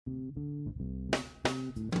Welcome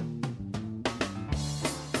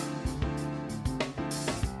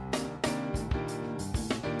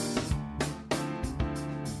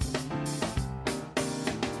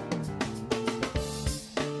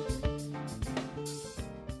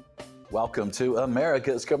to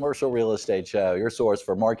America's Commercial Real Estate Show, your source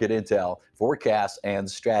for market intel, forecasts, and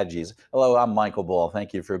strategies. Hello, I'm Michael Bull.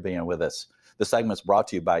 Thank you for being with us. The segment's brought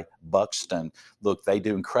to you by Buxton. Look, they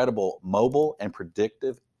do incredible mobile and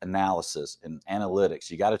predictive analysis and analytics.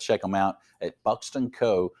 You got to check them out at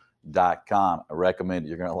buxtonco.com. I recommend it.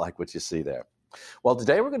 You're going to like what you see there. Well,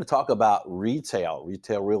 today we're going to talk about retail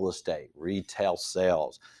real estate, retail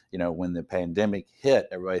sales. You know, when the pandemic hit,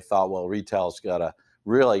 everybody thought, well, retail's got to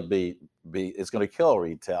really be it's going to kill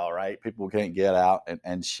retail, right? People can't get out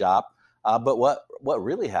and shop. But what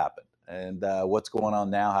really happened, and what's going on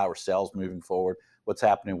now? How are sales moving forward? What's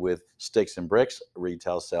happening with sticks and bricks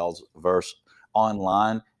retail sales versus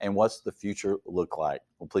online, and what's the future look like?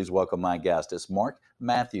 Well, please welcome my guest. It's Mark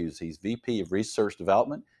Matthews. He's VP of Research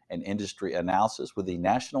Development and Industry Analysis with the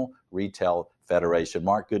National Retail Federation.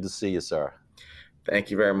 Mark, good to see you, sir. Thank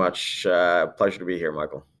you very much. Pleasure to be here,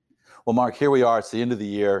 Michael. Well, Mark, here we are. It's the end of the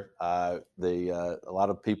year. A lot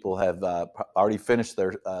of people have already finished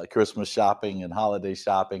their Christmas shopping and holiday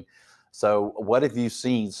shopping. So what have you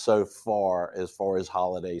seen so far as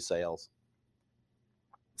holiday sales?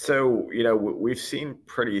 So, we've seen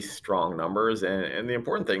pretty strong numbers. And the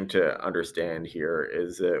important thing to understand here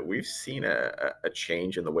is that we've seen a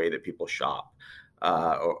change in the way that people shop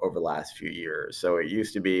over the last few years. So it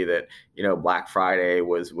used to be that, Black Friday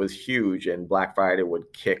was huge, and Black Friday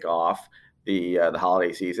would kick off the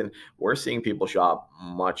holiday season. We're seeing people shop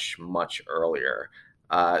much, much earlier.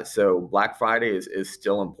 So Black Friday is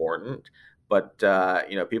still important, but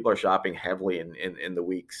people are shopping heavily in the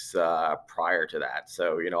weeks prior to that.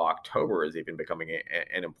 So October is even becoming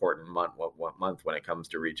an important month when it comes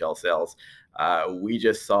to retail sales. We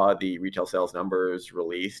just saw the retail sales numbers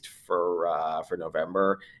released for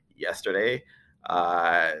November yesterday.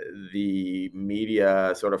 The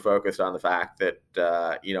media sort of focused on the fact that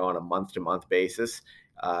on a month-to-month basis,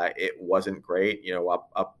 it wasn't great.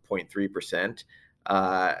 Up 0.3%.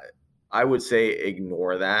 I would say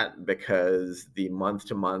ignore that, because the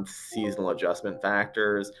month-to-month seasonal adjustment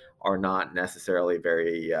factors are not necessarily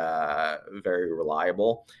very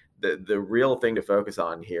reliable. The real thing to focus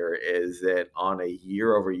on here is that on a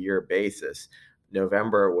year-over-year basis,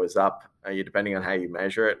 November was up, depending on how you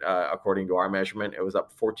measure it. According to our measurement, it was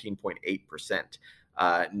up 14.8%.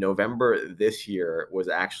 November this year was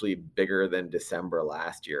actually bigger than December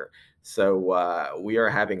last year. So we are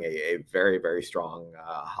having a very, very strong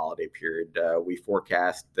holiday period. We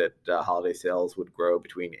forecast that holiday sales would grow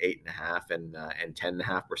between 8.5% and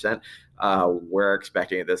 10.5%. We're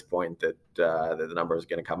expecting at this point that the number is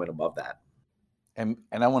going to come in above that. And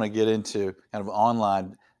I want to get into kind of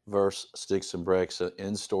online versus sticks and bricks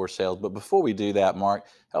in-store sales. But before we do that, Mark,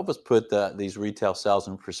 help us put these retail sales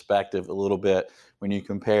in perspective a little bit when you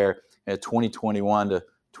compare 2021 to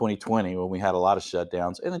 2020, when we had a lot of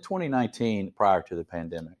shutdowns, and then 2019 prior to the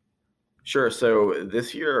pandemic. Sure. So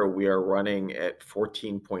this year we are running at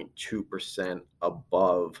 14.2%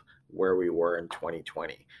 above where we were in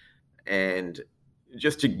 2020. And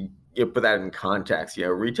just to put that in context,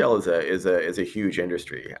 retail is a huge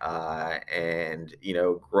industry, and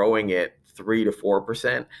growing at 3 to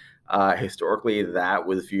 4%. Historically, that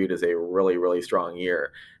was viewed as a really, really strong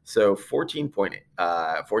year. So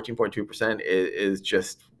 14.2% is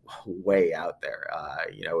just way out there.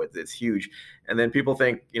 It's huge. And then people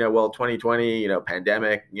think, 2020,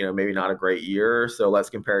 pandemic, maybe not a great year, so let's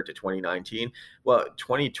compare it to 2019. Well,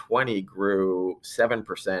 2020 grew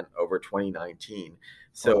 7% over 2019.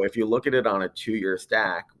 So if you look at it on a 2-year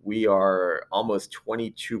stack, we are almost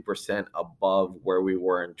 22% above where we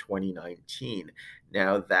were in 2019.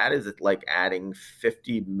 Now, that is like adding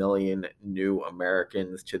 50 million new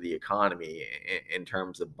Americans to the economy in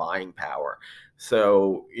terms of buying power.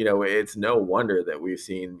 So, it's no wonder that we've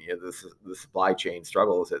seen the supply chain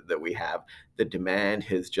struggles that we have. The demand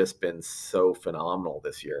has just been so phenomenal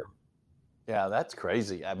this year. Yeah, that's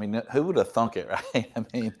crazy. I mean, who would have thunk it, right? I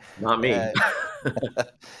mean, Not me.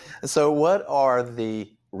 So what are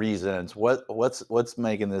the reasons? What's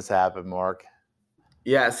making this happen, Mark?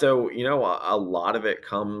 Yeah, so a lot of it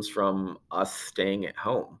comes from us staying at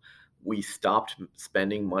home. We stopped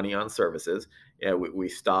spending money on services. We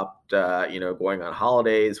stopped, going on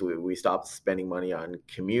holidays. We stopped spending money on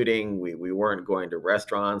commuting. We weren't going to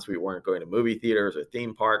restaurants. We weren't going to movie theaters or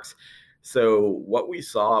theme parks. So what we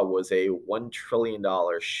saw was a $1 trillion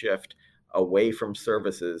shift away from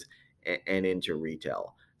services and into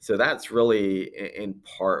retail. So that's really in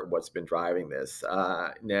part what's been driving this.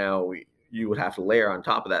 Now you would have to layer on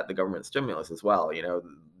top of that the government stimulus as well.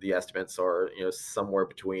 The estimates are somewhere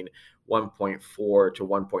between 1.4 to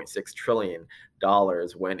 1.6 trillion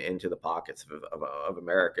dollars went into the pockets of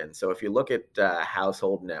Americans. So if you look at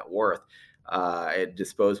household net worth, at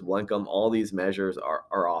disposable income, all these measures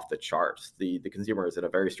are off the charts. The consumer is in a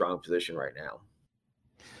very strong position right now.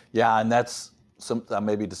 Yeah, and that's some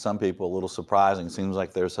maybe to some people a little surprising. It seems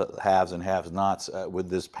like there's haves and have-nots with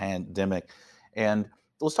this pandemic. And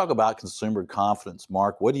let's talk about consumer confidence.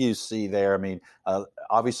 Mark, what do you see there? I mean,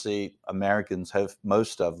 obviously, Americans have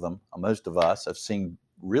most of us have seen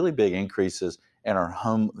really big increases in our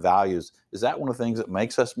home values. Is that one of the things that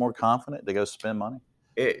makes us more confident to go spend money?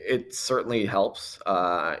 It certainly helps,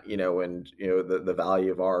 and the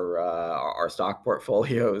value of our stock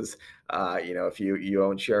portfolios. If you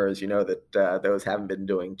own shares, you know that those haven't been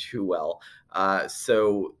doing too well.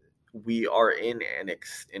 So we are in an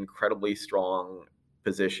incredibly strong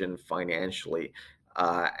position financially.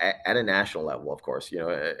 At a national level, of course,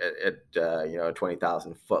 a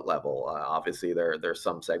 20,000 foot level. Obviously, there's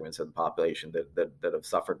some segments of the population that have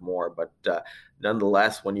suffered more, but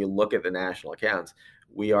nonetheless, when you look at the national accounts,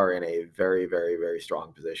 we are in a very, very, very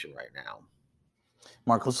strong position right now.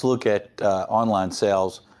 Mark, let's look at online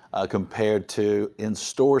sales compared to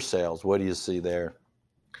in-store sales. What do you see there?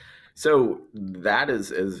 So that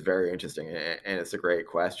is very interesting, and it's a great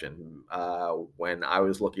question. When I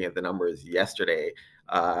was looking at the numbers yesterday,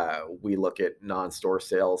 we look at non-store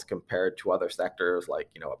sales compared to other sectors like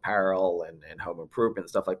apparel and home improvement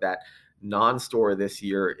stuff like that. Non-store this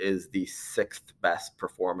year is the sixth best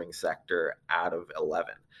performing sector out of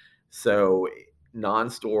 11. So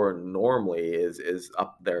non-store normally is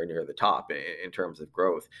up there near the top in terms of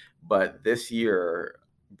growth, but this year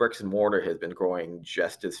bricks and mortar has been growing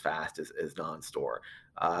just as fast as non-store.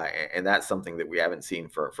 And that's something that we haven't seen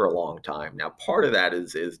for a long time. Now, part of that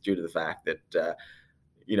is due to the fact that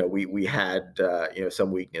we had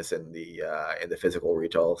some weakness in the physical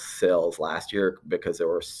retail sales last year because there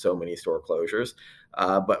were so many store closures.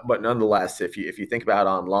 But nonetheless, if you think about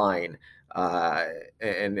online,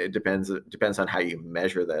 and it depends on how you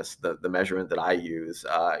measure this. The measurement that I use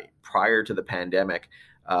prior to the pandemic,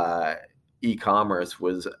 e-commerce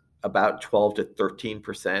was about 12 to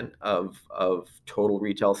 13% of total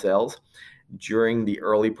retail sales. During the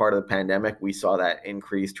early part of the pandemic, we saw that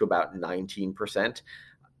increase to about 19%.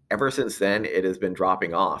 Ever since then, it has been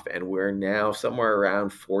dropping off, and we're now somewhere around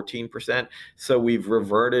 14%. So we've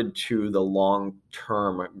reverted to the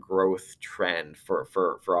long-term growth trend for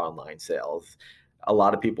online sales. A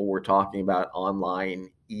lot of people were talking about online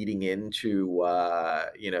eating into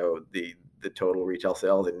the total retail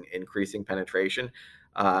sales and increasing penetration.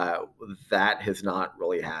 That has not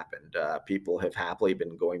really happened. People have happily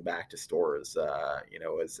been going back to stores,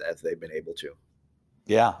 as they've been able to.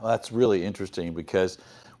 Yeah, that's really interesting because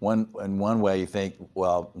in one way you think,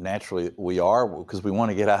 well, naturally we are because we want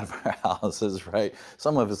to get out of our houses, right?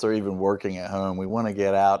 Some of us are even working at home. We want to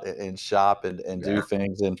get out and shop and do Yeah.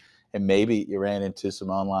 things, and maybe you ran into some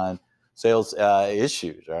online sales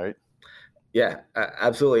issues, right? Yeah,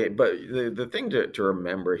 absolutely. But the thing to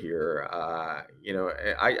remember here,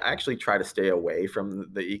 I actually try to stay away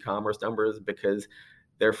from the e-commerce numbers because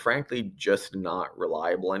they're frankly just not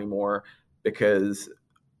reliable anymore. Because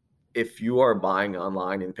if you are buying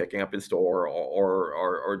online and picking up in store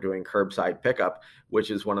or doing curbside pickup, which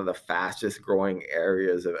is one of the fastest growing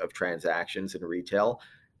areas of transactions in retail,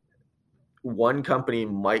 one company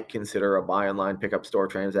might consider a buy online pickup store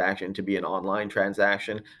transaction to be an online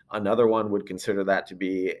transaction. Another one would consider that to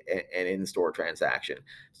be an in-store transaction.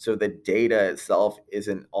 So the data itself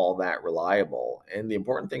isn't all that reliable. And the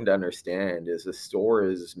important thing to understand is the store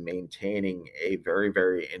is maintaining a very,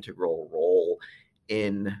 very integral role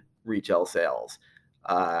in retail sales.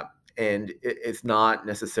 And it's not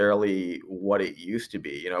necessarily what it used to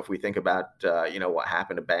be. If we think about, what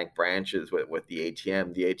happened to bank branches with the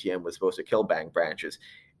ATM was supposed to kill bank branches.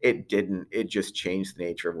 It didn't. It just changed the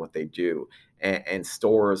nature of what they do. And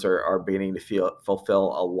stores are beginning to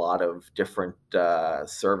fulfill a lot of different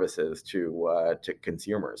services to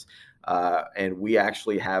consumers. And we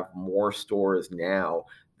actually have more stores now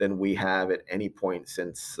than we have at any point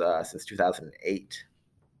since 2008.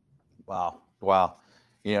 Wow, wow.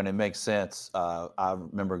 And it makes sense. I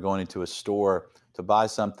remember going into a store to buy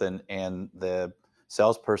something, and the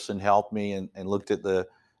salesperson helped me and looked at the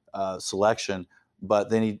selection.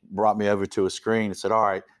 But then he brought me over to a screen and said, "All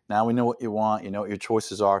right, now we know what you want. You know what your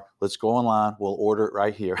choices are. Let's go online. We'll order it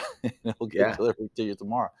right here, and it'll get Yeah. delivered to you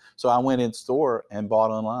tomorrow." So I went in store and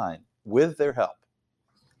bought online with their help.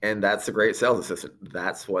 And that's a great sales assistant.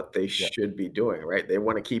 That's what they Yeah. should be doing, right? They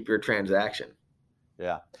want to keep your transaction.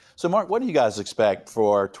 Yeah. So, Mark, what do you guys expect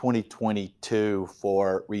for 2022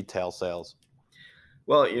 for retail sales?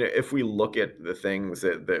 Well, if we look at the things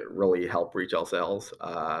that really help retail sales,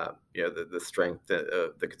 the strength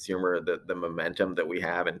of the consumer, the momentum that we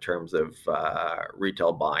have in terms of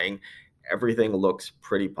retail buying, everything looks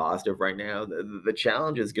pretty positive right now. The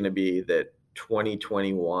challenge is going to be that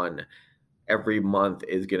 2021, every month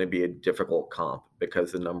is going to be a difficult comp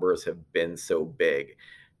because the numbers have been so big.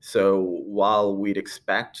 So while we'd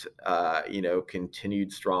expect,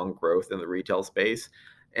 continued strong growth in the retail space,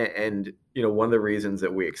 and one of the reasons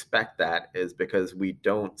that we expect that is because we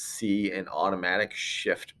don't see an automatic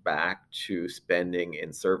shift back to spending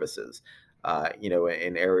in services.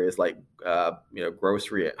 In areas like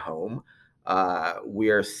grocery at home, we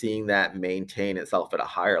are seeing that maintain itself at a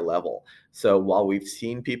higher level. So while we've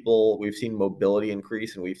seen mobility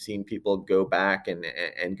increase, and we've seen people go back and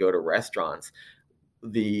go to restaurants.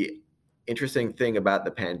 The interesting thing about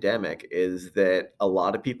the pandemic is that a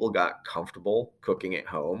lot of people got comfortable cooking at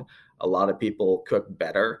home. A lot of people cook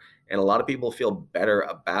better, and a lot of people feel better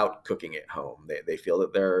about cooking at home. They feel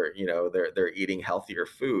that they're eating healthier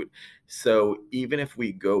food. So even if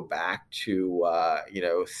we go back to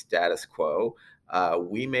status quo,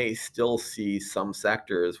 we may still see some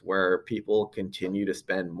sectors where people continue to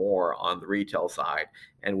spend more on the retail side,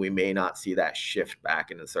 and we may not see that shift back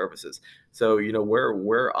into services. So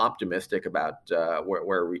we're optimistic about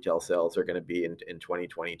where retail sales are going to be in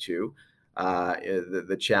 2022.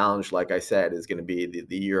 The challenge, like I said, is going to be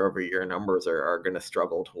the year over year numbers are going to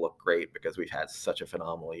struggle to look great because we've had such a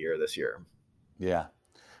phenomenal year this year. Yeah.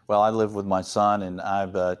 Well, I live with my son, and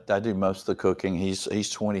I do most of the cooking. He's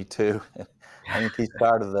 22. I think he's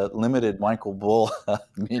tired of the limited Michael Bull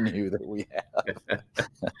menu that we have.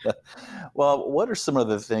 Well, what are some of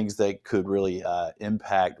the things that could really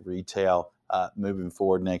impact retail moving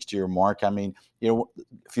forward next year, Mark? I mean,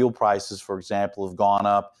 fuel prices, for example, have gone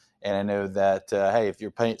up, and I know that hey, if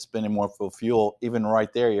you're spending more for fuel, even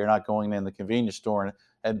right there, you're not going in the convenience store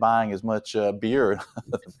and buying as much beer and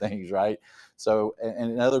other things, right? So,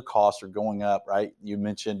 and other costs are going up, right? You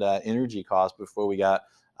mentioned energy costs before we got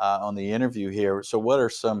on the interview here. So, what are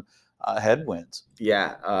some headwinds?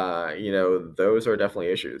 Yeah, those are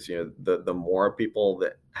definitely issues. The more people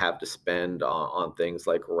that have to spend on things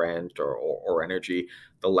like rent or energy,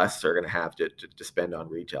 the less they're going to have to spend on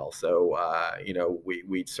retail. So,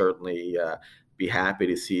 we'd certainly be happy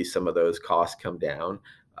to see some of those costs come down.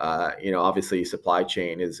 Obviously, supply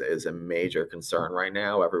chain is a major concern right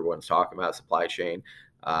now. Everyone's talking about supply chain.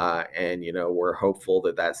 And we're hopeful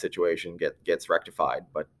that that situation gets rectified,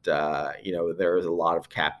 but there is a lot of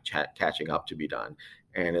catching up to be done.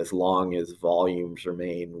 And as long as volumes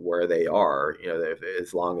remain where they are,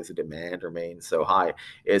 as long as the demand remains so high,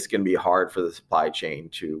 it's going to be hard for the supply chain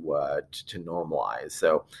to normalize.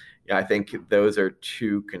 So yeah, I think those are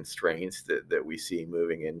two constraints that we see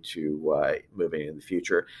moving into the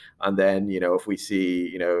future. And then, if we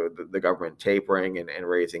see, the government tapering and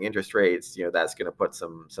raising interest rates, that's going to put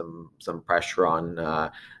some pressure on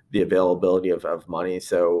the availability of money.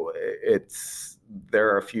 So there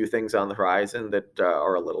are a few things on the horizon that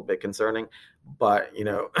are a little bit concerning, but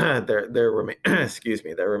excuse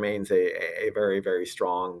me, there remains a very, very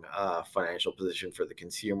strong financial position for the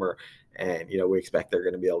consumer, and we expect they're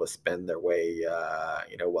going to be able to spend their way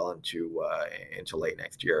well into late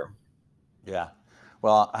next year. Yeah.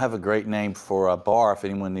 Well, I have a great name for a bar. If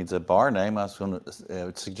anyone needs a bar name, I was going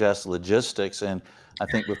to suggest logistics. And I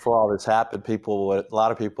think before all this happened, a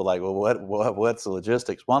lot of people like, well, what's the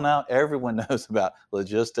logistics? Well, now everyone knows about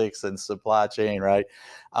logistics and supply chain, right?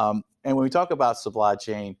 And when we talk about supply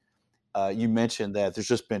chain, you mentioned that there's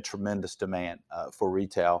just been tremendous demand for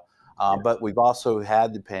retail, Yeah. but we've also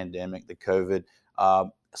had the pandemic, the COVID,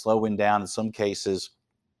 slowing down in some cases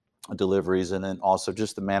deliveries, and then also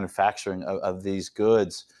just the manufacturing of these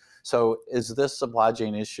goods. So, is this supply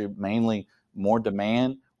chain issue mainly more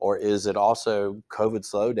demand, or is it also COVID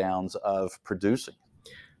slowdowns of producing?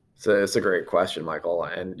 So it's a great question, Michael.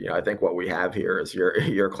 And I think what we have here is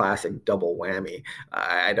your classic double whammy.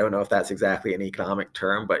 I don't know if that's exactly an economic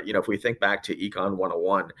term, but if we think back to Econ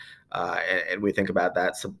 101, and we think about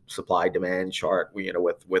that supply demand chart,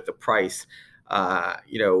 with the price,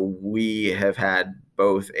 we have had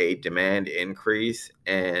both a demand increase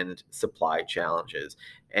and supply challenges.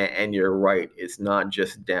 And you're right, it's not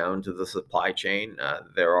just down to the supply chain.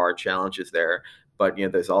 There are challenges there, but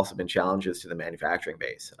there's also been challenges to the manufacturing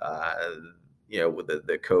base. With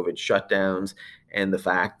the COVID shutdowns and the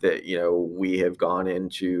fact that we have gone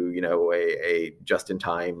into a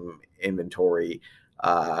just-in-time inventory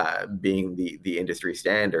being the industry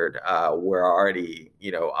standard, we're already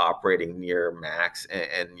operating near max,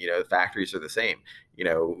 and the factories are the same.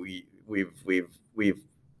 We've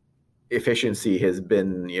efficiency has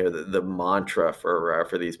been the mantra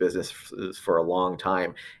for these businesses for a long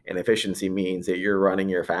time, and efficiency means that you're running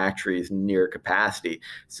your factories near capacity.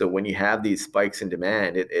 So when you have these spikes in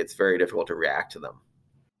demand, it's very difficult to react to them.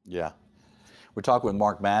 Yeah. We're talking with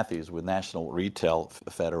Mark Matthews with National Retail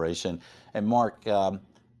Federation. And Mark, how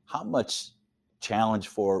much challenge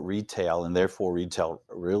for retail and therefore retail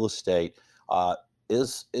real estate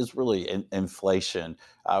is really inflation?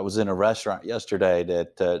 I was in a restaurant yesterday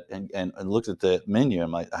that and looked at the menu,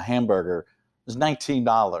 and like a hamburger was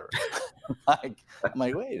 $19. I'm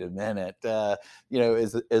like, wait a minute.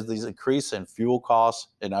 Is these increase in fuel costs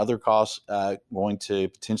and other costs going to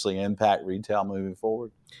potentially impact retail moving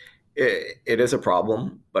forward? It is a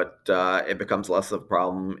problem, but it becomes less of a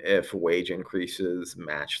problem if wage increases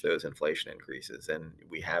match those inflation increases, and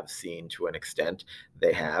we have seen to an extent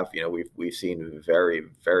they have. We've seen very,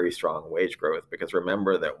 very strong wage growth, because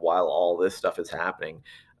remember that while all this stuff is happening,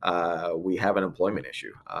 we have an employment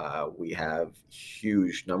issue. We have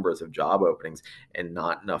huge numbers of job openings and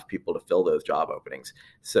not enough people to fill those job openings.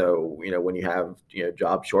 So, when you have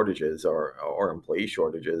job shortages or employee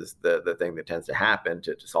shortages, the thing that tends to happen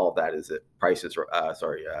to solve that is that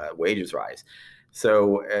wages rise.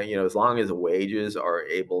 So, as long as wages are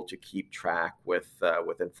able to keep track with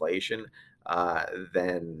inflation,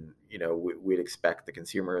 then we'd expect the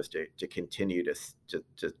consumers to continue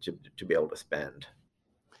to be able to spend.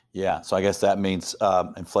 Yeah, so I guess that means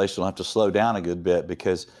inflation will have to slow down a good bit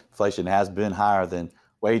because inflation has been higher than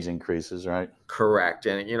wage increases, right? Correct.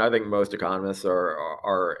 And I think most economists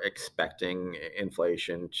are expecting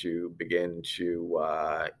inflation to begin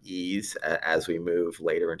to ease as we move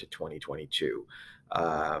later into 2022.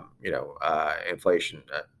 Inflation.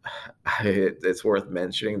 It's worth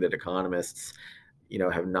mentioning that economists,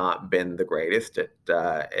 have not been the greatest at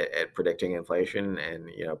predicting inflation, and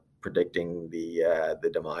predicting the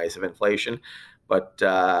demise of inflation. But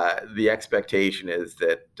the expectation is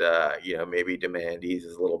that maybe demand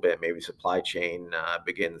eases a little bit, maybe supply chain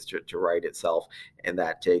begins to right itself, and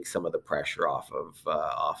that takes some of the pressure off of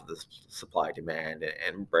the supply demand,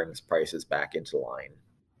 and brings prices back into line.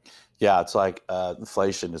 Yeah, it's like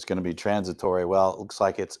inflation is going to be transitory. Well, it looks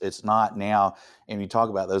like it's not now. And you talk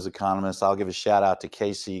about those economists. I'll give a shout out to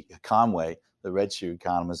Casey Conway, the Red Shoe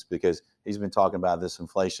economist, because he's been talking about this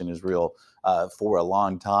inflation is real for a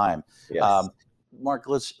long time. Yes. Mark,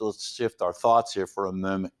 let's shift our thoughts here for a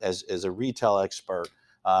moment. As a retail expert,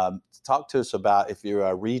 talk to us about, if you're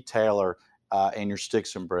a retailer and your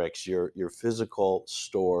sticks and bricks, your physical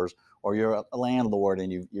stores, or you're a landlord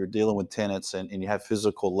and you're dealing with tenants and you have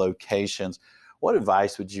physical locations. What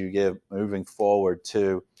advice would you give moving forward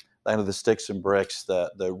to the sticks and bricks,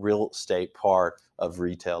 the real estate part of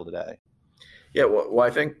retail today? Yeah, well, I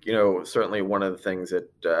think certainly one of the things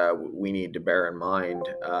that we need to bear in mind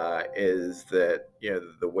is that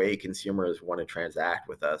the way consumers want to transact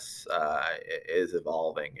with us is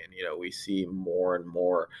evolving, and we see more and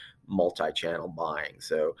more multi-channel buying.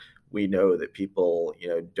 So we know that people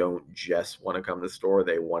don't just want to come to the store;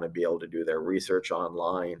 they want to be able to do their research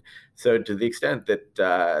online. So to the extent that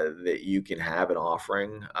that you can have an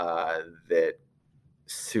offering that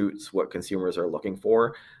suits what consumers are looking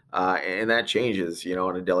for. And that changes,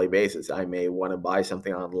 on a daily basis. I may want to buy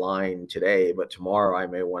something online today, but tomorrow I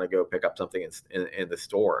may want to go pick up something in the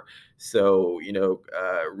store. So,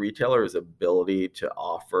 retailers' ability to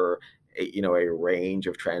offer a range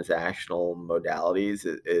of transactional modalities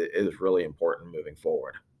is really important moving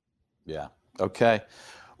forward. Yeah. Okay.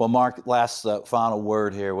 Well, Mark, last final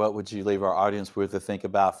word here. What would you leave our audience with to think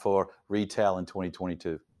about for retail in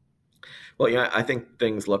 2022? Well, I think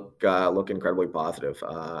things look incredibly positive.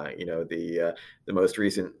 The most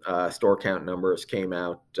recent store count numbers came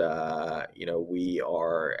out. We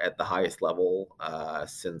are at the highest level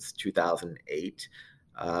since 2008.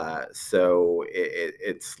 So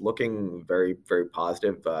it's looking very, very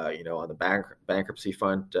positive. On the bankruptcy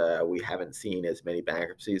front, we haven't seen as many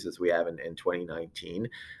bankruptcies as we have in 2019.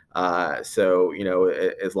 So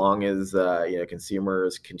as long as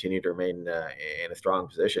consumers continue to remain in a strong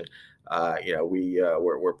position,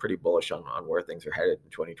 we're pretty bullish on where things are headed in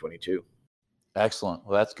 2022. Excellent.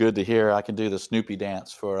 Well, that's good to hear. I can do the Snoopy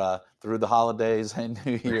dance for through the holidays and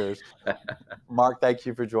New Year's. Mark, thank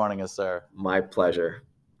you for joining us, sir. My pleasure.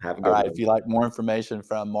 Have a All good right. If one. you'd like more information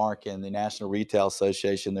from Mark and the National Retail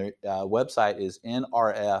Association, their website is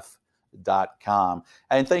nrf.org. bullrealty.com.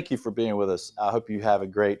 And thank you for being with us. I hope you have a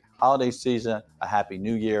great holiday season, a happy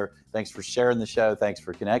new year. Thanks for sharing the show. Thanks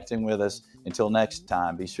for connecting with us. Until next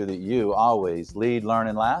time, be sure that you always lead, learn,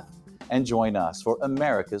 and laugh, and join us for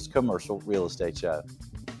America's Commercial Real Estate Show.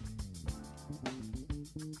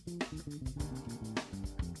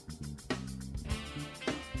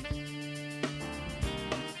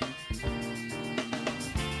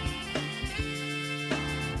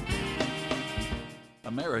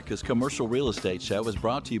 America's Commercial Real Estate Show is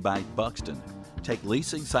brought to you by Buxton. Take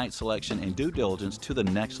leasing, site selection, and due diligence to the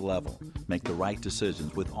next level. Make the right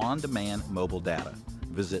decisions with on-demand mobile data.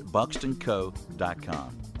 Visit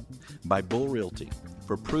buxtonco.com. By Bull Realty.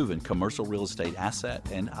 For proven commercial real estate asset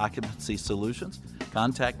and occupancy solutions,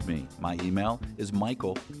 contact me. My email is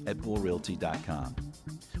michael@bullrealty.com.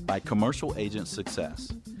 By Commercial Agent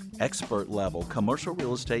Success. Expert-level commercial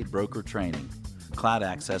real estate broker training. Cloud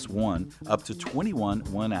Access 1 up to 21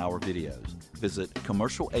 one-hour videos. Visit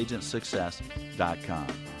commercialagentsuccess.com.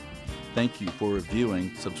 Thank you for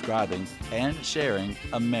reviewing, subscribing, and sharing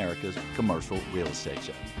America's Commercial Real Estate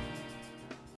Show.